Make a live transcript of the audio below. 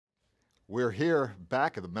We're here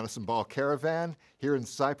back at the Medicine Ball Caravan here in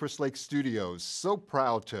Cypress Lake Studios. So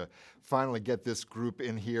proud to finally get this group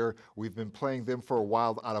in here. We've been playing them for a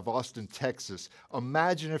while out of Austin, Texas.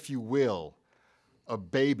 Imagine, if you will, a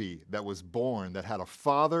baby that was born that had a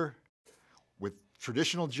father with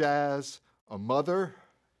traditional jazz, a mother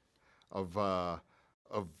of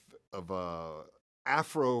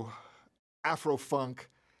Afro funk,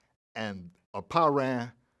 and a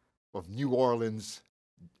parent of New Orleans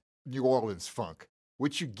funk.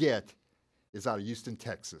 What you get is out of Houston,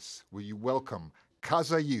 Texas. Will you welcome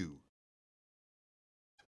Cazayoux?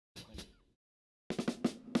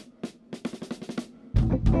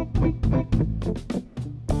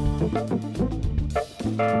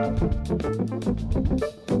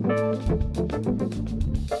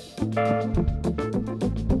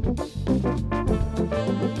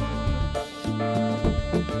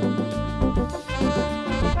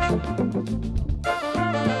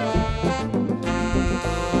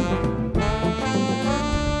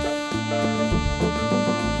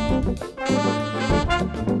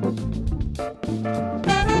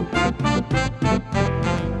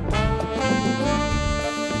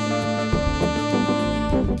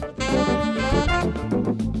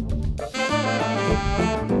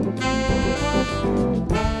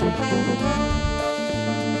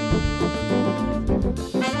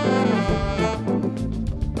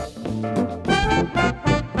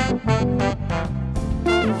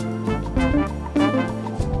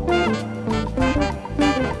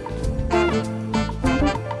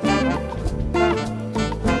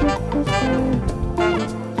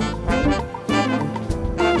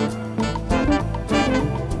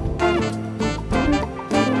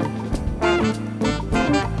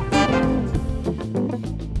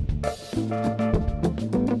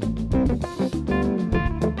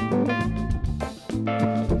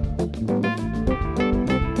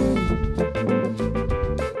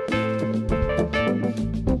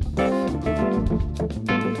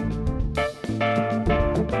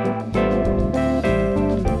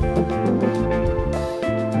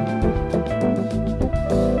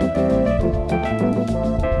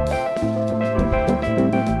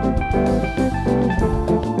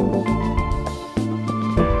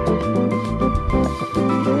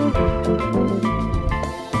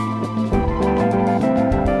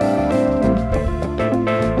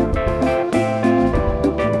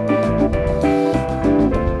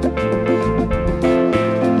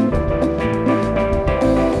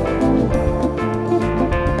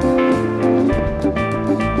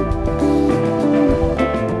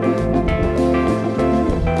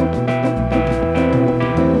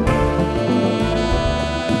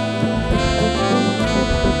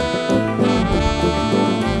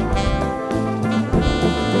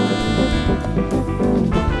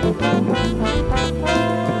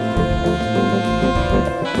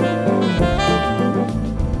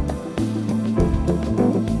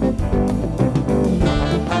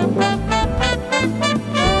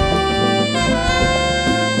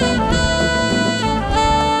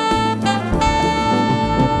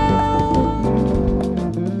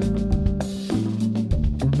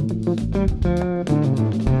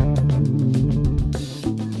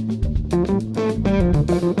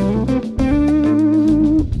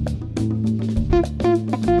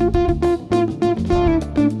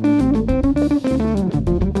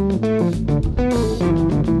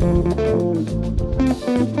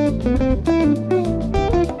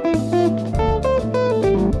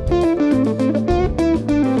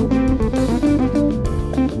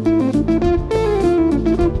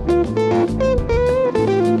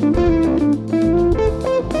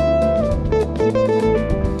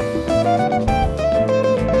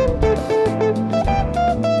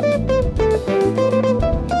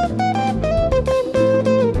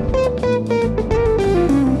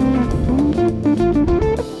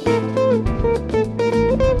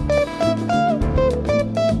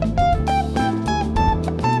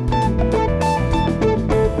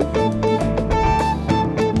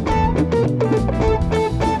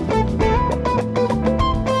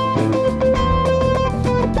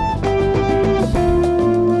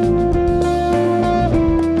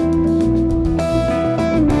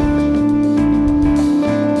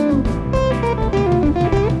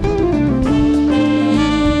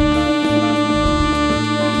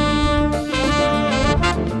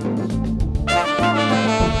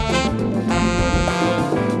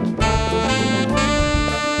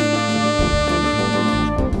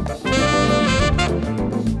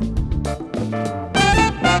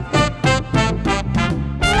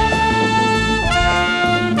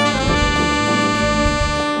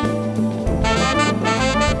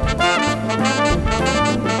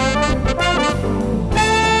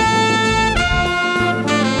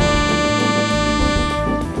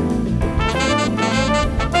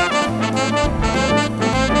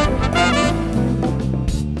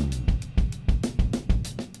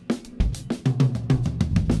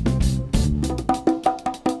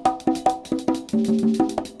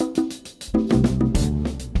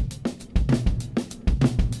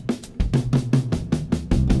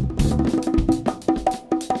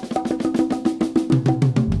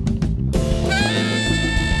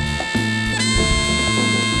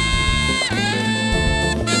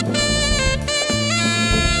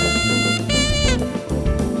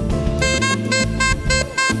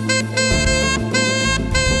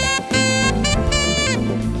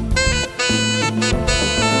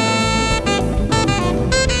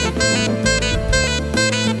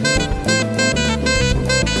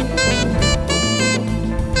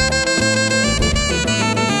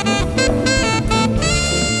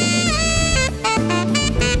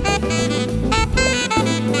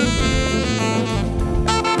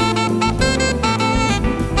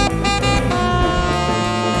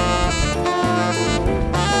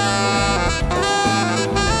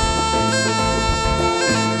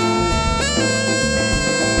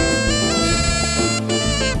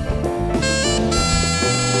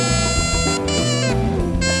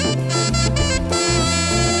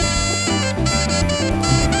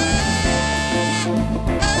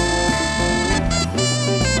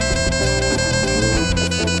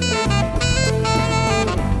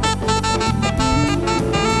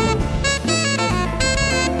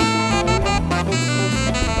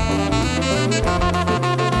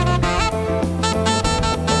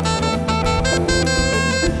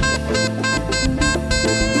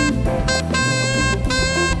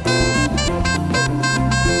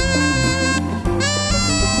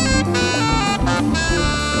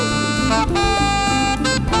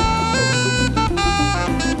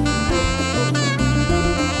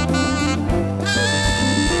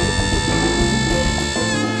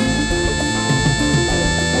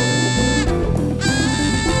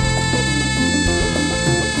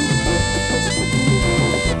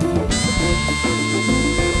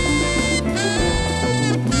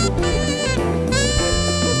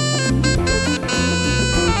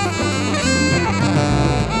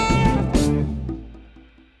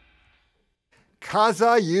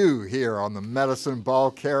 Cazayoux here on the Medicine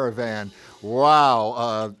Ball Caravan.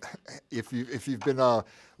 Wow! If you've been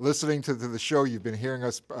listening to the show, you've been hearing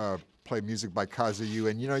us play music by Cazayoux,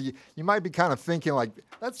 and you might be kind of thinking like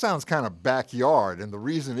that sounds kind of backyard, and the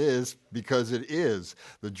reason is because it is.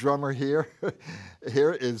 The drummer here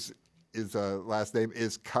is last name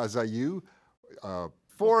is Cazayoux.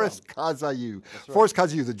 Forrest Cazayoux. Right. Forrest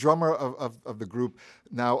Cazayoux, the drummer of the group.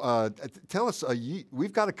 Now, tell us,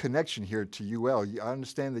 we've got a connection here to UL. I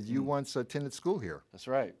understand that you once attended school here. That's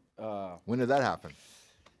right. When did that happen?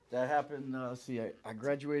 That happened, I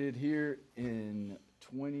graduated here in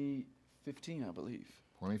 2015, I believe.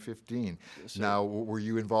 2015. Yes, now, were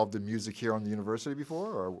you involved in music here on the university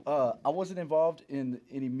before? Or? I wasn't involved in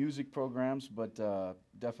any music programs, but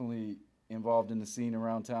definitely involved in the scene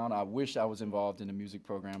around town. I wish I was involved in a music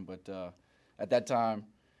program, but at that time,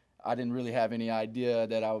 I didn't really have any idea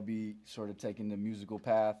that I would be sort of taking the musical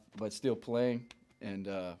path, but still playing. And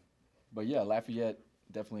but yeah, Lafayette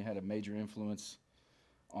definitely had a major influence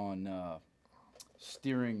on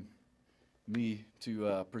steering me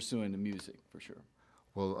to pursuing the music, for sure.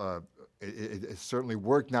 Well, it certainly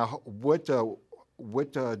worked. Now, what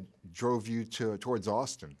drove you towards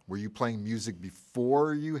Austin? Were you playing music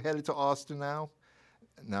before you headed to Austin? Now,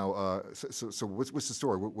 so what's the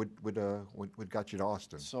story? What got you to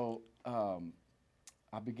Austin? So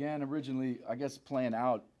I began originally, I guess, playing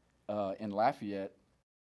out in Lafayette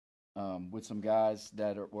with some guys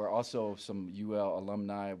that were also some UL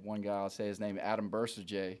alumni. One guy, I'll say his name, Adam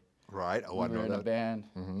Bursager. Right. Oh, I know that. We were in a band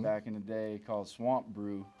back in the day called Swamp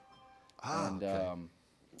Brew. And okay.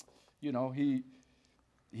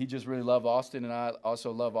 He just really loved Austin, and I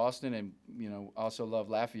also love Austin, and also love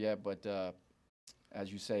Lafayette. But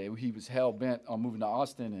as you say, he was hell bent on moving to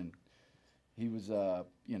Austin, and he was one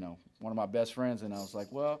of my best friends. And I was like,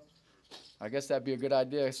 well, I guess that'd be a good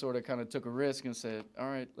idea. I sort of kind of took a risk and said, all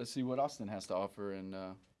right, let's see what Austin has to offer, and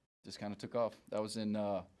just kind of took off. That was in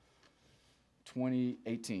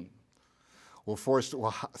 2018. Well, Forrest,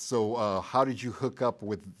 so how did you hook up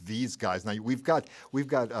with these guys? Now we've got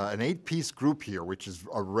an 8-piece group here, which is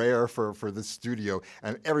a rare for this studio,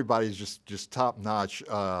 and everybody's just top notch.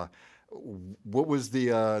 What was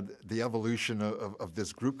the evolution of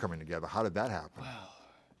this group coming together? How did that happen?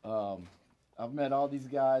 Wow, I've met all these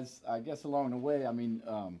guys, I guess, along the way. I mean,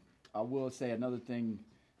 I will say another thing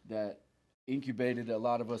that incubated a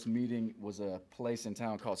lot of us meeting was a place in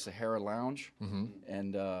town called Sahara Lounge,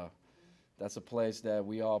 and that's a place that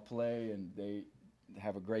we all play, and they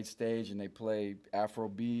have a great stage, and they play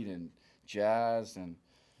Afrobeat and jazz and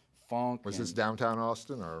funk. Was this downtown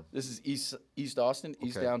Austin, or? This is East Austin,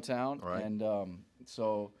 East downtown. Right. And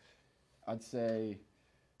so I'd say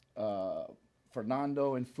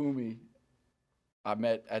Fernando and Fumi, I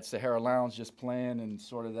met at Sahara Lounge just playing in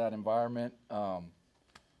sort of that environment.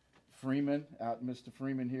 Freeman, Mr.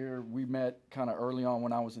 Freeman here, we met kind of early on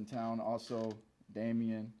when I was in town. Also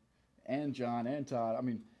Damien and John and Todd. I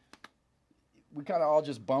mean, we kind of all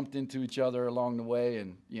just bumped into each other along the way,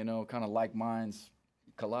 and kind of like minds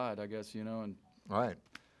collide, I guess, and right,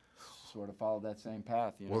 sort of follow that same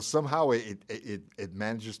path. Well, somehow it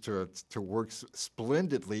manages to work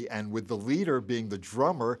splendidly, and with the leader being the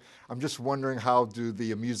drummer, I'm just wondering, how do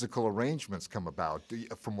the musical arrangements come about?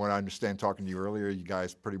 From what I understand, talking to you earlier, you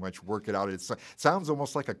guys pretty much work it out. It sounds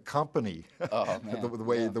almost like a company. Oh, man.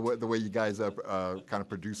 the way you guys kind of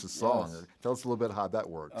produce a song. Yes. Tell us a little bit how that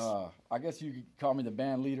works. I guess you could call me the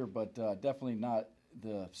band leader, but definitely not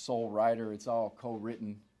the sole writer. It's all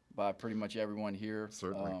co-written by pretty much everyone here.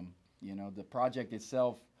 Certainly. The project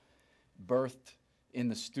itself birthed in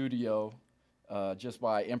the studio just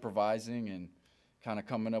by improvising and kind of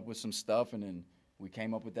coming up with some stuff, and then we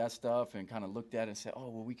came up with that stuff and kind of looked at it and said, oh,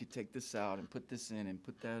 well, we could take this out and put this in and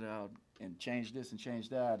put that out and change this and change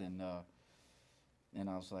that, and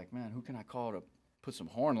I was like, man, who can I call to put some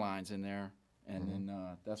horn lines in there? And then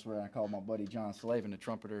that's where I called my buddy John Slavin, the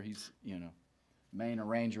trumpeter. He's main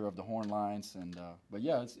arranger of the horn lines, and but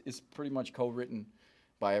yeah, it's pretty much co-written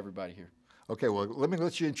by everybody here. Okay, well,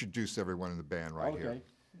 let you introduce everyone in the band here. Okay,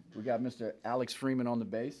 we got Mr. Alex Freeman on the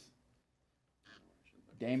bass,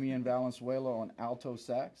 Damien Valenzuela on alto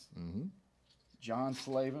sax, John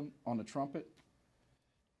Slavin on the trumpet,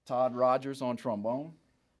 Todd Rogers on trombone,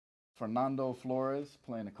 Fernando Flores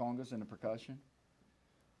playing the congas and the percussion,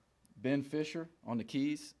 Ben Fisher on the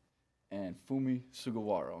keys, and Fumi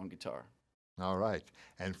Sugawara on guitar. All right,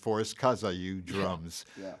 and Forrest Cazayoux drums.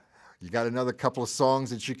 Yeah. You got another couple of songs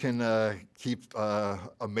that you can keep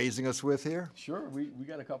amazing us with here? Sure, we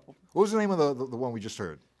got a couple. What was the name of the one we just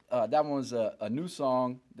heard? That one was a new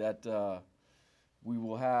song that we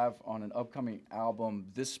will have on an upcoming album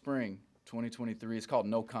this spring, 2023. It's called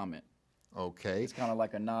No Comment. Okay. It's kind of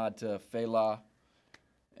like a nod to Fela,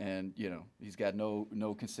 and you know he's got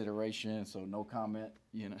no consideration, so no comment.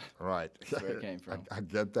 You know. Right. That's where it came from. I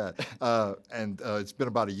get that. And it's been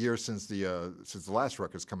about a year since the last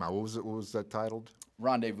record's come out. What was it? What was that titled?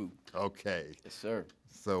 Rendezvous. Okay. Yes, sir.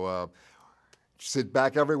 So sit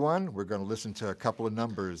back, everyone. We're going to listen to a couple of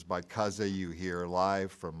numbers by Cazayoux here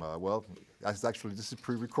live from, well, this is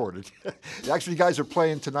pre-recorded. Actually, you guys are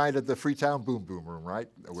playing tonight at the Freetown Boom Boom Room, right?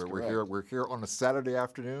 We're here on a Saturday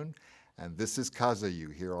afternoon, and this is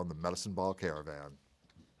Cazayoux here on the Medicine Ball Caravan.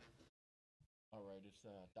 All right, it's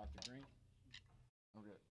Dr. Green.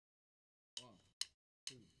 Okay. 1,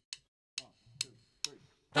 2, 1, 2, 3.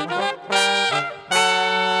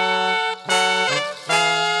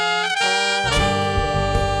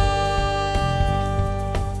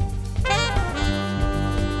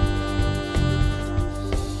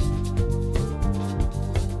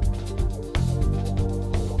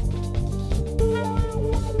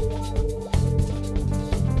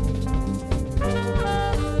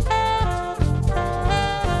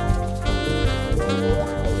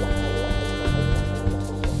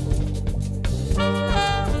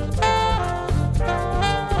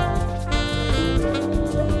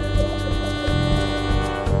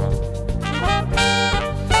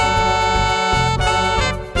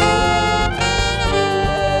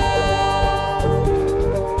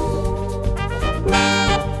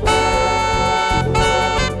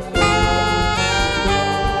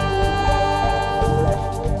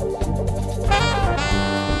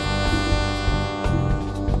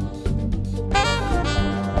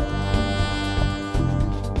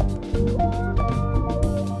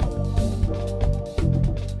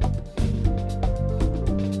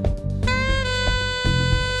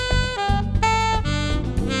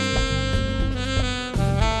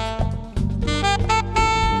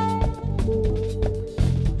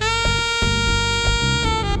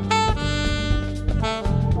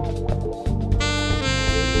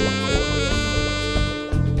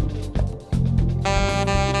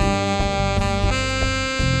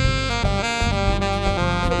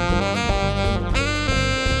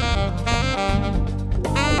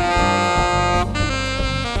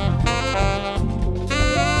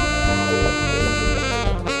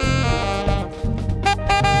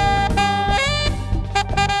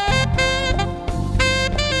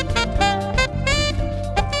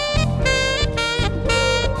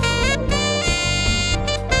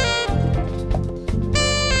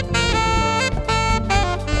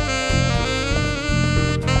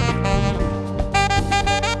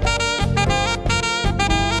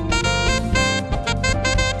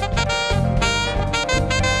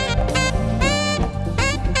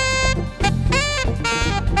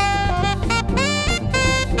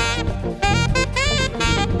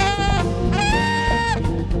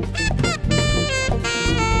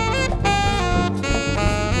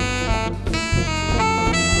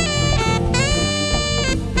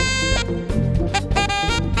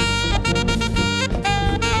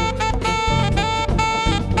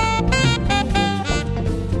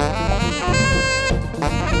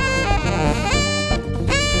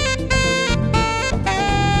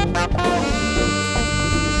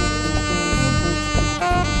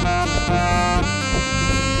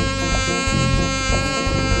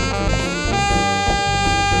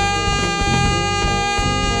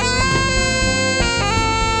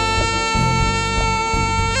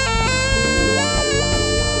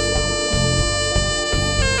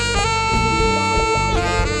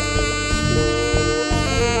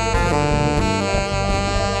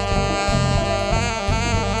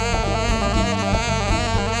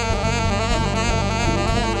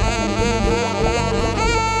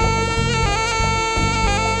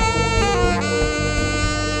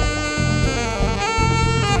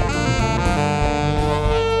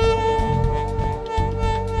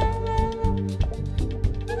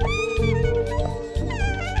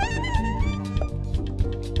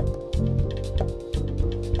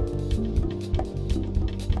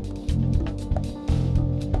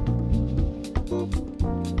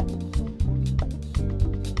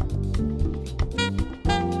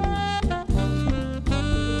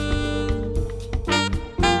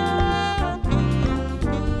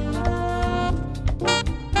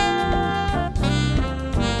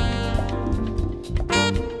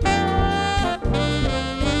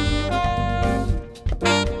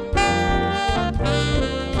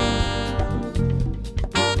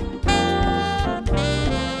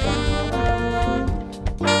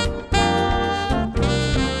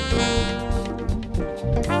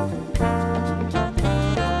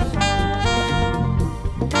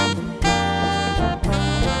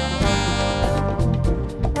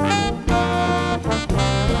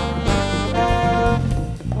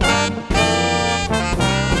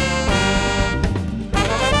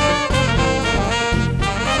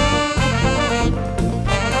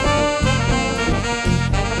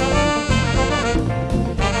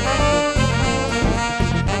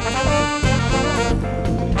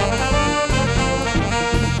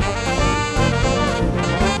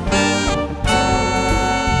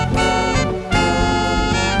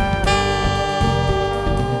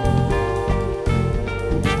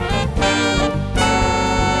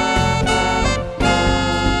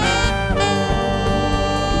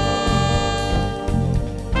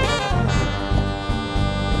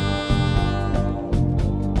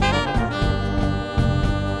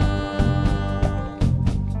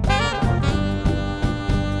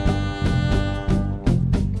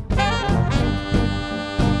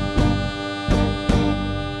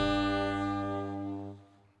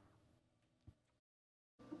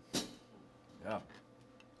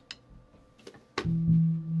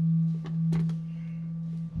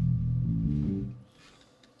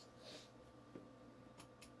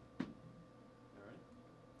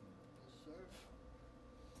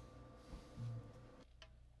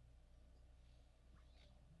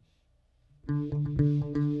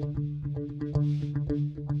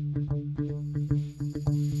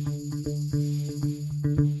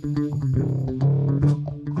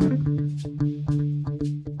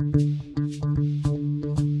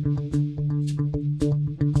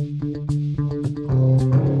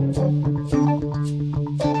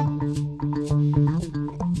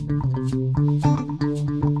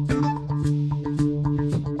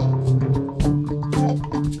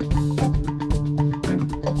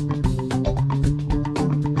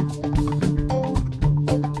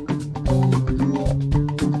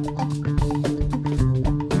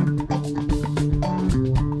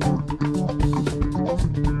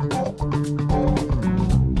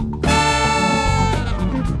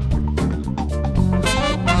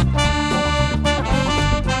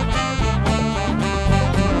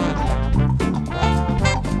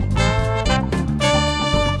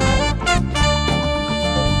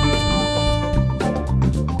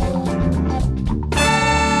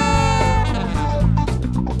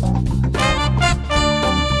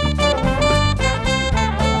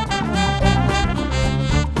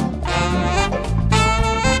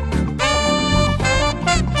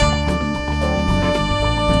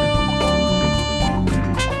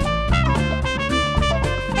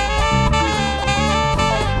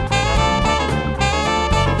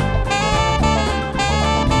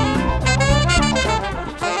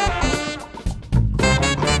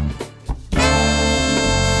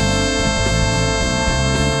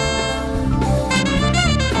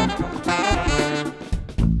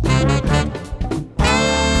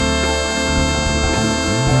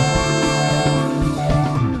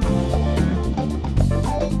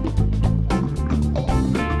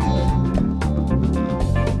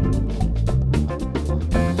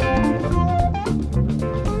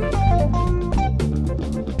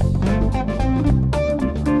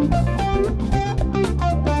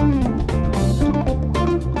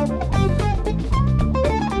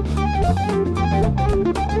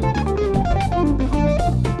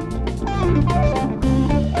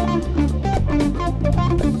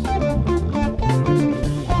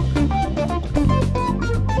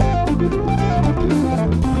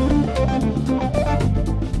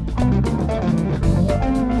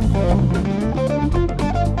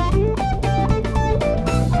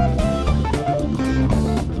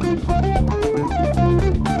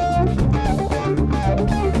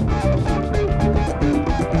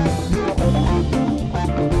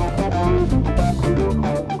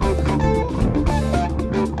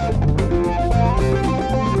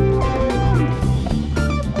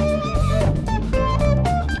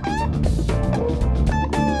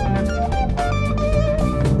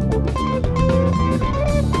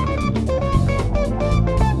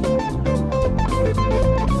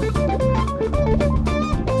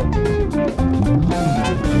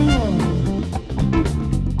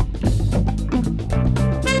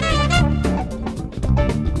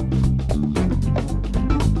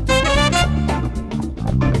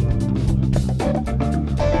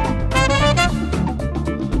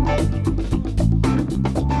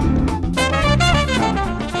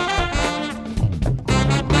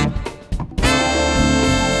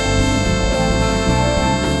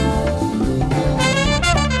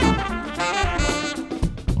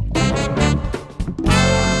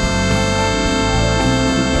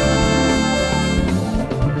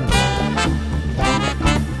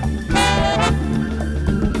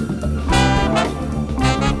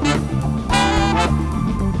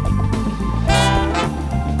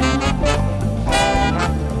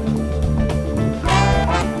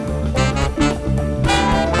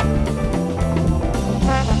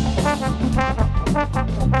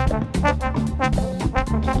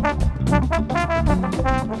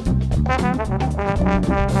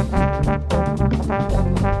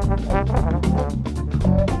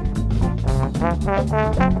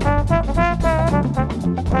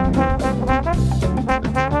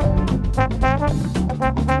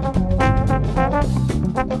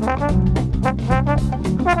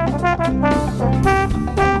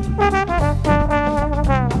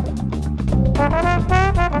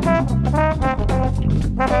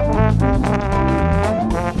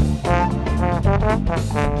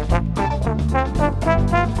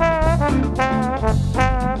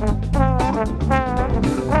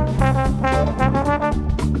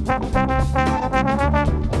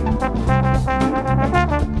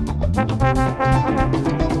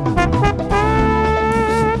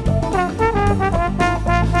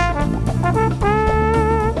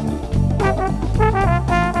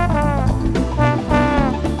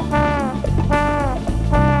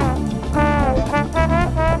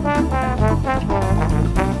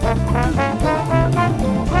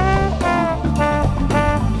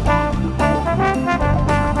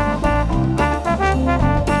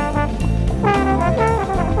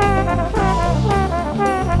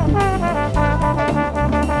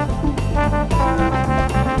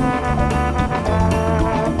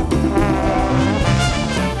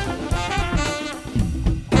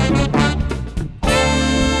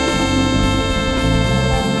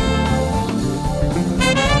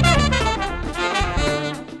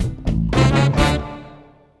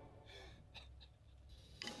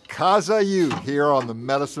 Cazayoux here on the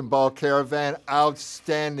Medicine Ball Caravan.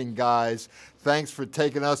 Outstanding, guys. Thanks for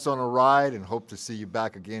taking us on a ride and hope to see you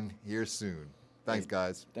back again here soon. Thanks,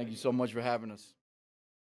 guys. Thank you so much for having us.